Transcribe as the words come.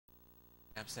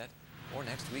set. Or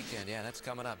next weekend, yeah, that's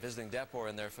coming up. Visiting Depor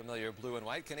in their familiar blue and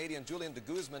white. Canadian Julian de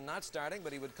Guzman not starting,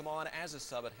 but he would come on as a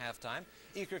sub at halftime.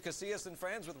 Iker Casillas and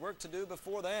friends with work to do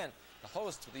before then. The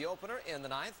host with the opener in the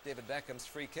 9th, David Beckham's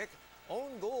free kick.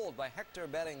 Own goal by Hector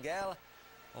Berenguel.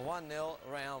 A 1-0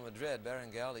 Real Madrid.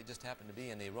 Berenguel, he just happened to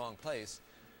be in the wrong place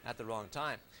at the wrong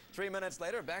time. 3 minutes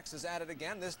later, Bex is at it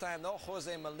again. This time, though,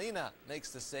 Jose Molina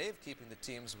makes the save, keeping the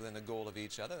teams within a goal of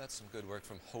each other. That's some good work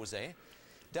from Jose.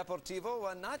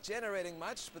 Deportivo not generating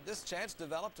much, but this chance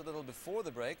developed a little before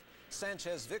the break.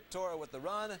 Sanchez Victor with the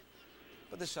run,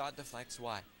 but the shot deflects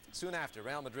wide. Soon after,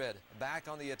 Real Madrid back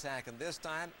on the attack, and this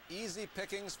time, easy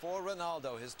pickings for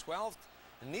Ronaldo. His 12th,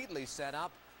 neatly set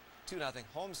up, 2-0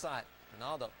 home side.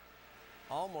 Ronaldo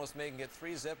almost making it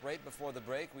 3-zip right before the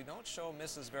break. We don't show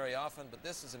misses very often, but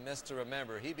this is a miss to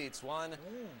remember. He beats 1,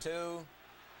 2,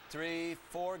 3,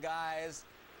 4 guys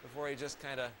before he just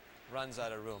kind of runs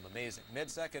out of room. Amazing.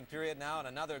 Mid-second period now, and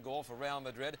another goal for Real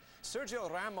Madrid. Sergio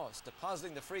Ramos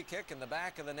depositing the free kick in the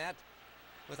back of the net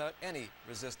without any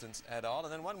resistance at all.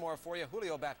 And then one more for you.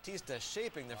 Julio Baptista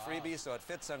shaping the freebie so it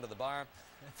fits under the bar.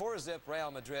 4-zip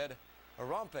Real Madrid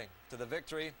romping to the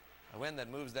victory. A win that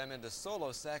moves them into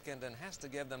solo second and has to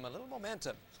give them a little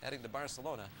momentum heading to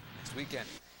Barcelona next weekend.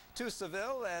 To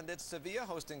Seville, and it's Sevilla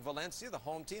hosting Valencia, the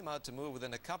home team out to move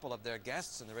within a couple of their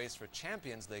guests in the race for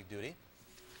Champions League duty.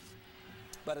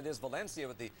 But it is Valencia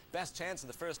with the best chance in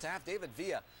the first half. David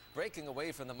Villa breaking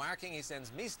away from the marking. He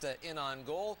sends Mista in on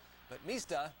goal, but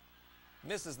Mista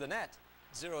misses the net.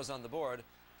 Zeros on the board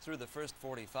through the first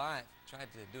 45. Tried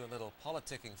to do a little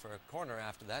politicking for a corner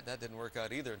after that. That didn't work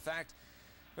out either. In fact,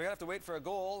 we're going to have to wait for a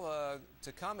goal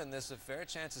to come in this affair.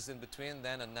 Chances in between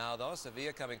then and now, though.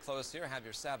 Sevilla coming close here.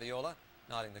 Javier Saviola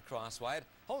nodding the cross wide.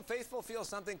 Home faithful feel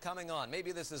something coming on.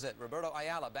 Maybe this is it. Roberto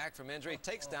Ayala back from injury.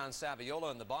 Takes down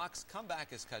Saviola in the box.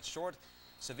 Comeback is cut short.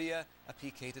 Sevilla a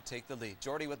PK to take the lead.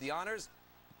 Jordi with the honors.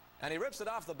 And he rips it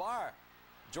off the bar.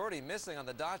 Jordi missing on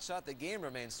the dot shot. The game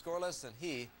remains scoreless. And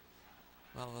he,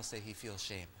 well, we'll say he feels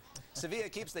shame. Sevilla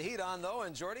keeps the heat on, though,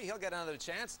 and Jordi, he'll get another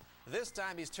chance. This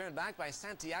time he's turned back by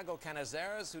Santiago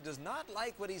Canizares, who does not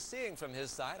like what he's seeing from his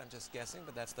side. I'm just guessing,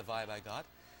 but that's the vibe I got.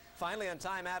 Finally, on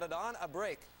time added on, a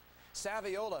break.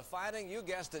 Saviola fighting, you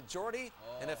guessed it, Jordi.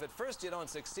 And if at first you don't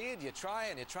succeed, you try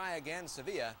and you try again.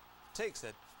 Sevilla takes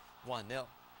it 1-0.